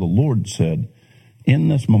reason why the Lord said, in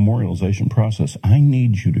this memorialization process, I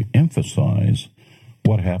need you to emphasize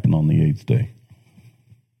what happened on the 8th day.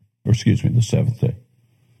 Or the 7th day.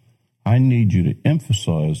 I need you to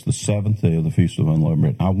emphasize the 7th day of the Feast of Unleavened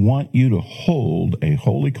Bread. I want you to hold a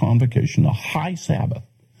holy convocation, a high Sabbath.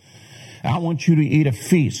 I want you to eat a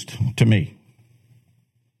feast to me.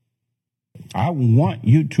 I want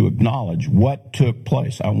you to acknowledge what took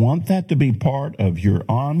place. I want that to be part of your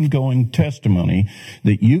ongoing testimony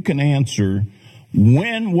that you can answer,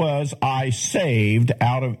 when was I saved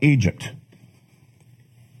out of Egypt?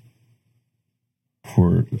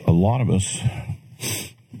 For a lot of us,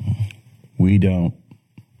 we don't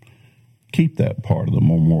keep that part of the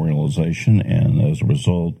memorialization, and as a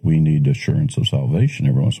result, we need assurance of salvation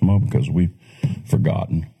every once in a while because we've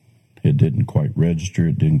forgotten. It didn't quite register.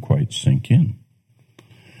 It didn't quite sink in.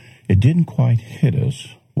 It didn't quite hit us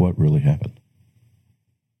what really happened.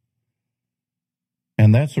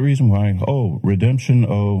 And that's the reason why,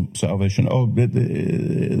 redemption, salvation,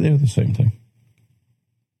 they're the same thing.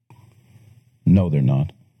 No, they're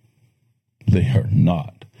not. They are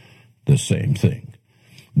not the same thing.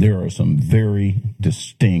 There are some very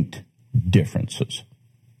distinct differences.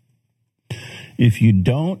 If you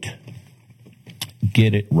don't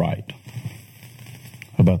get it right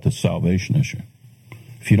about the salvation issue,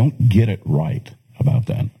 if you don't get it right about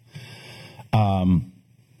that,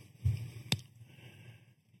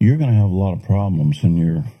 you're going to have a lot of problems in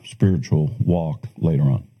your spiritual walk later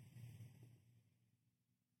on.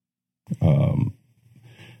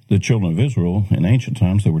 The children of Israel in ancient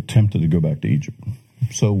times, they were tempted to go back to Egypt.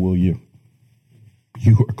 So will you.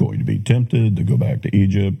 You are going to be tempted to go back to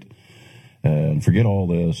Egypt and forget all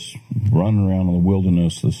this, running around in the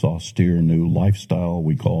wilderness, this austere new lifestyle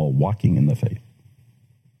we call walking in the faith.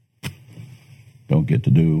 Don't get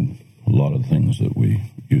to do a lot of the things that we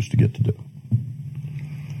used to get to do.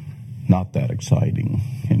 Not that exciting,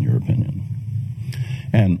 in your opinion.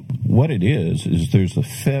 And what it is there's a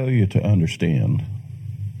failure to understand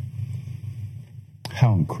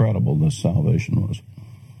how incredible this salvation was.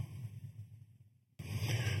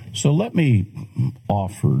 So let me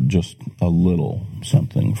offer just a little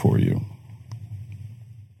something for you.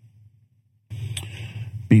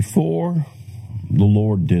 Before the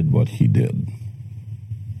Lord did what he did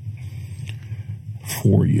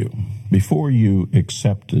for you, before you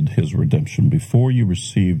accepted his redemption, before you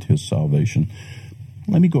received his salvation,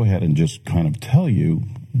 let me go ahead and just kind of tell you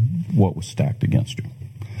what was stacked against you.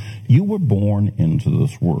 You were born into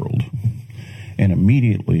this world, and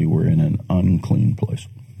immediately were in an unclean place,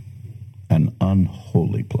 an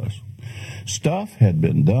unholy place. Stuff had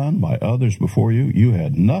been done by others before you. You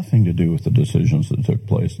had nothing to do with the decisions that took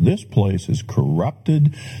place. This place is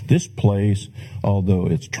corrupted. This place, although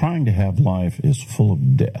it's trying to have life, is full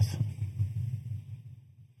of death.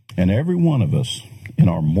 And every one of us, in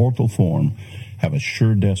our mortal form, have a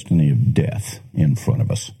sure destiny of death in front of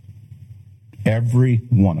us. Every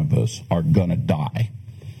one of us are going to die.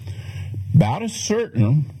 About as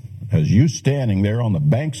certain as you standing there on the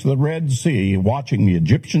banks of the Red Sea watching the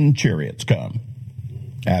Egyptian chariots come.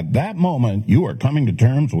 At that moment, you are coming to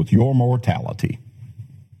terms with your mortality.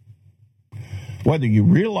 Whether you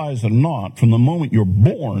realize it or not, from the moment you're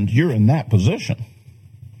born, you're in that position.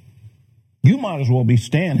 You might as well be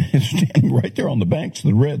standing right there on the banks of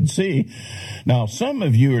the Red Sea. Now, some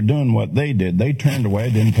of you are doing what they did. They turned away,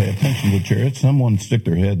 didn't pay attention to the chariots. Some wanted to stick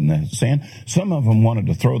their head in the sand. Some of them wanted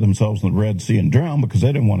to throw themselves in the Red Sea and drown because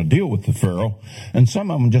they didn't want to deal with the Pharaoh. And some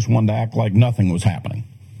of them just wanted to act like nothing was happening.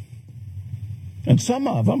 And some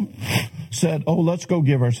of them said, oh, let's go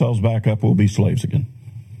give ourselves back up. We'll be slaves again.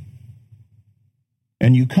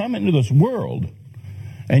 And you come into this world,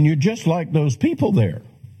 and you're just like those people there.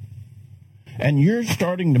 And you're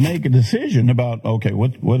starting to make a decision about, okay,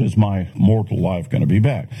 what is my mortal life going to be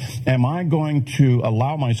back? Am I going to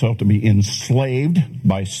allow myself to be enslaved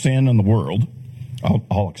by sin in the world?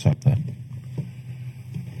 I'll accept that.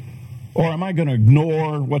 Or am I going to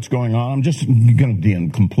ignore what's going on? I'm just going to be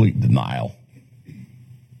in complete denial.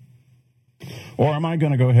 Or am I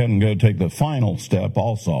going to go ahead and go take the final step?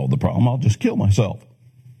 I'll solve the problem. I'll just kill myself.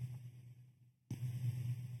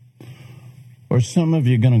 Or some of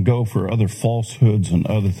you are going to go for other falsehoods and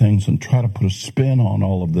other things and try to put a spin on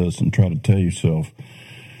all of this and try to tell yourself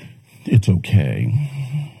it's okay.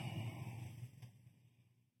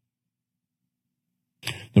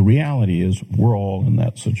 The reality is we're all in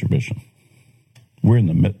that situation. We're in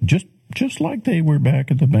the just like they were back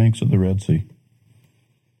at the banks of the Red Sea.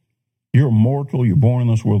 You're mortal. You're born in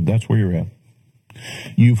this world. That's where you're at.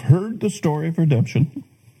 You've heard the story of redemption.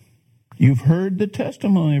 You've heard the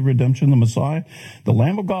testimony of redemption, the Messiah. The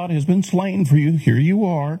Lamb of God has been slain for you. Here you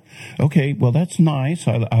are. Okay, well, that's nice.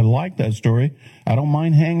 I like that story. I don't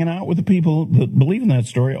mind hanging out with the people that believe in that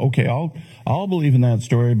story. Okay, I'll believe in that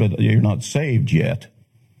story, but you're not saved yet.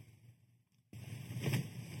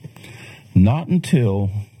 Not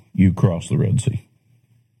until you cross the Red Sea.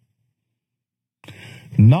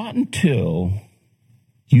 Not until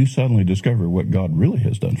you suddenly discover what God really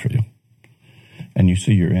has done for you. And you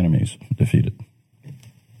see your enemies defeated.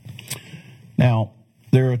 Now,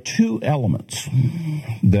 there are two elements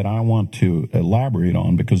that I want to elaborate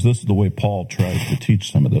on because this is the way Paul tries to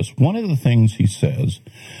teach some of this. One of the things he says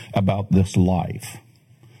about this life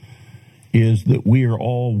is that we are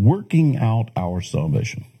all working out our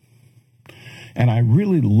salvation. And I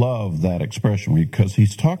really love that expression because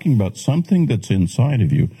he's talking about something that's inside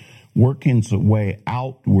of you working its way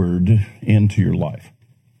outward into your life.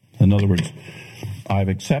 In other words, I've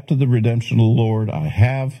accepted the redemption of the Lord. I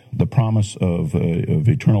have the promise of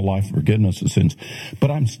eternal life, forgiveness of sins.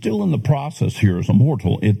 But I'm still in the process here as a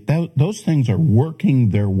mortal. Those things are working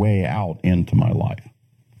their way out into my life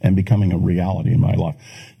and becoming a reality in my life.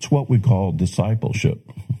 It's what we call discipleship.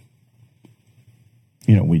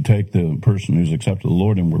 You know, we take the person who's accepted the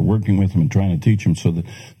Lord and we're working with him and trying to teach him so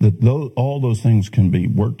that all those things can be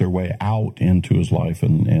worked their way out into his life.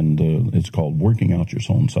 And it's called working out your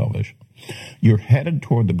own salvation. You're headed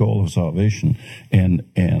toward the goal of salvation, and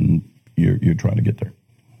you're trying to get there.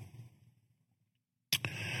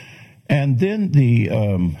 And then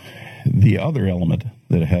the other element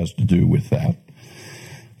that has to do with that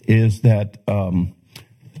is that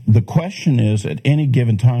the question is, at any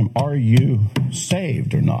given time, are you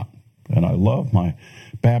saved or not? And I love my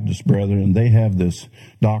Baptist brethren. They have this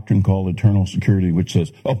doctrine called eternal security, which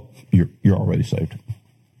says, oh, you're already saved.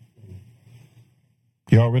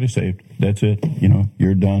 You're already saved. That's it. You know,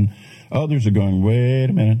 you're done. Others are going, wait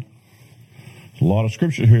a minute. There's a lot of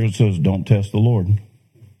scripture here that says, don't test the Lord.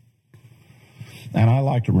 And I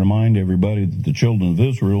like to remind everybody that the children of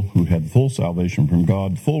Israel who had full salvation from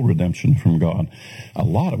God, full redemption from God, a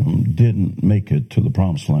lot of them didn't make it to the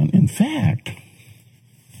promised land. In fact,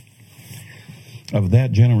 of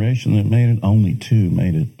that generation that made it, only 2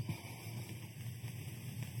 made it.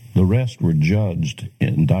 The rest were judged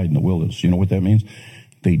and died in the wilderness. You know what that means?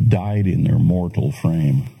 They died in their mortal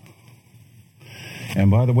frame.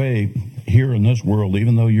 And by the way, here in this world,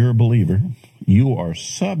 even though you're a believer, you are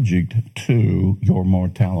subject to your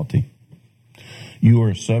mortality. You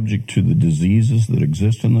are subject to the diseases that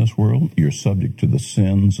exist in this world. You're subject to the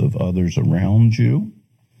sins of others around you.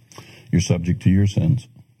 You're subject to your sins.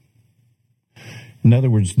 In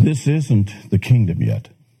other words, this isn't the kingdom yet.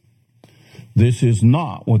 This is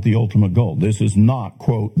not what the ultimate goal. This is not,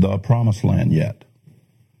 quote, the promised land yet.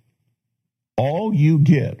 All you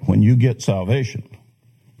get when you get salvation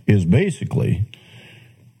is basically,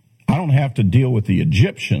 I don't have to deal with the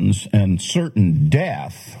Egyptians and certain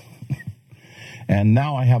death. And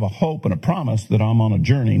now I have a hope and a promise that I'm on a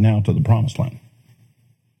journey now to the promised land.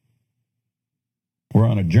 We're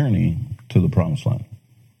on a journey to the promised land.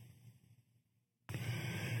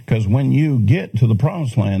 Because when you get to the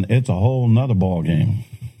promised land, it's a whole nother ball game.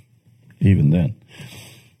 Even then.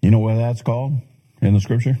 You know what that's called in the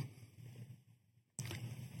scripture?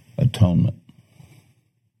 Atonement.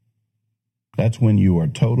 That's when you are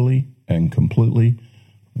totally and completely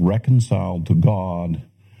reconciled to God,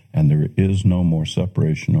 and there is no more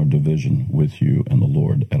separation or division with you and the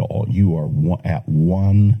Lord at all. You are at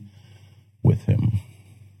one with him.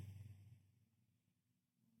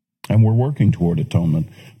 And we're working toward atonement,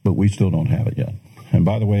 but we still don't have it yet. And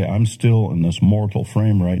by the way, I'm still in this mortal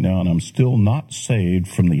frame right now, and I'm still not saved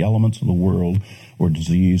from the elements of the world or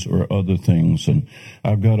disease or other things. And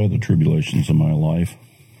I've got other tribulations in my life,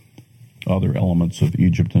 other elements of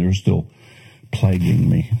Egypt that are still plaguing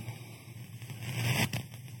me.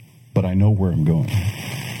 But I know where I'm going.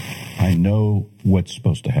 I know what's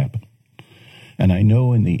supposed to happen. And I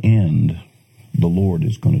know in the end, the Lord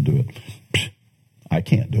is going to do it. I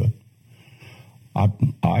can't do it.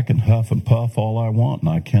 I can huff and puff all I want, and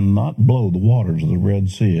I cannot blow the waters of the Red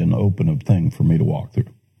Sea and open a thing for me to walk through.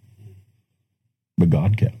 But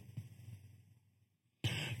God can.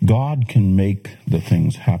 God can make the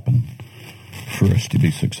things happen for us to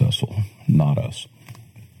be successful, not us.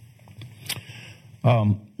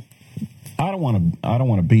 I don't want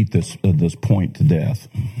to beat this point to death,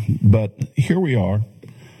 but here we are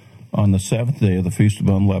on the seventh day of the Feast of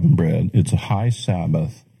Unleavened Bread. It's a high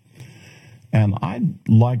Sabbath. And I'd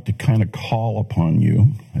like to kind of call upon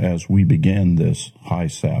you as we begin this high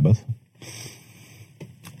Sabbath.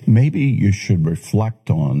 Maybe you should reflect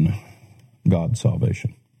on God's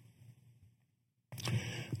salvation.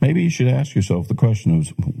 Maybe you should ask yourself the question of,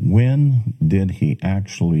 when did he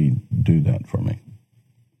actually do that for me?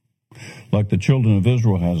 Like the children of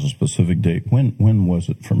Israel has a specific date. When was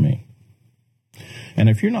it for me? And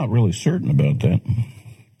if you're not really certain about that,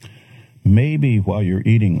 maybe while you're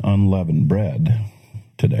eating unleavened bread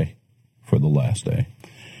today for the last day,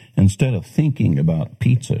 instead of thinking about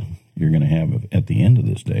pizza you're going to have at the end of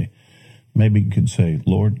this day, maybe you could say,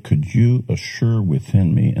 Lord, could you assure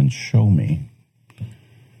within me and show me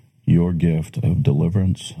your gift of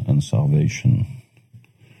deliverance and salvation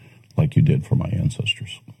like you did for my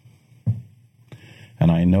ancestors?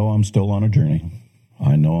 And I know I'm still on a journey.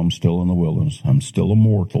 I know I'm still in the wilderness. I'm still a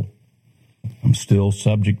mortal. I'm still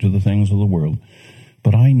subject to the things of the world,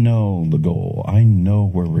 but I know the goal. I know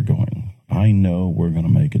where we're going. I know we're going to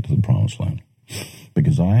make it to the promised land,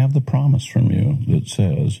 because I have the promise from you that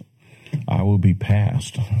says I will be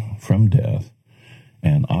passed from death,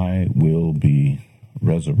 and I will be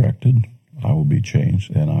resurrected, I will be changed,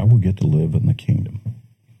 and I will get to live in the kingdom.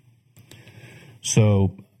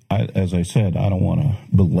 So, as I said, I don't want to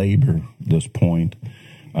belabor this point.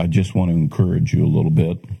 I just want to encourage you a little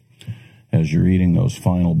bit as you're eating those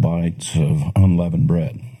final bites of unleavened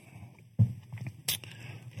bread.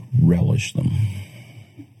 Relish them.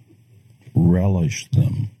 Relish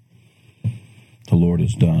them. The Lord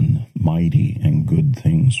has done mighty and good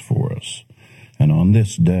things for us. And on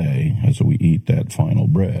this day, as we eat that final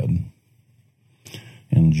bread,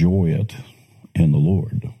 enjoy it in the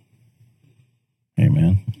Lord.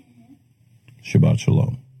 Amen. Shabbat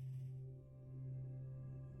Shalom.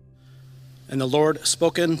 And the Lord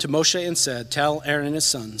spoke unto Moshe and said, Tell Aaron and his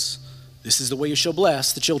sons, this is the way you shall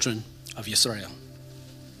bless the children of Yisrael.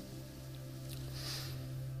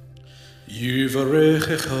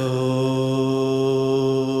 Yivarechecha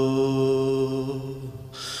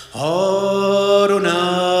Adonai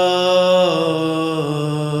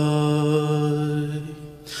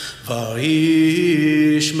vayishmerecha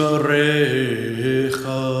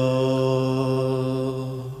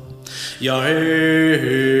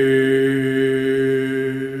Yair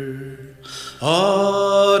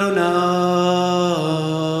Adonai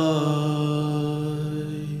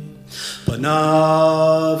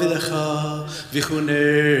panav elecha v'chunecha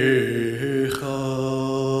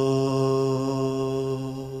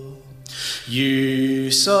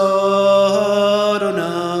Yisa Adonai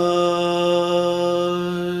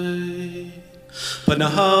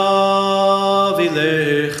panav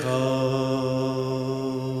elecha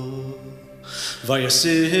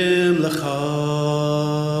Vayasim lecha,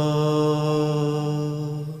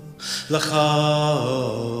 lecha,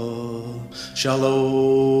 shalom.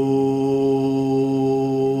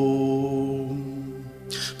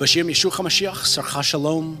 B'shem Yeshua HaMashiach, Sarcha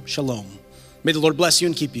Shalom, Shalom. May the Lord bless you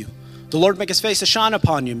and keep you. The Lord make his face to shine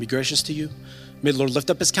upon you and be gracious to you. May the Lord lift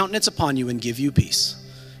up his countenance upon you and give you peace.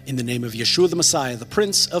 In the name of Yeshua the Messiah, the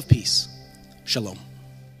Prince of Peace. Shalom.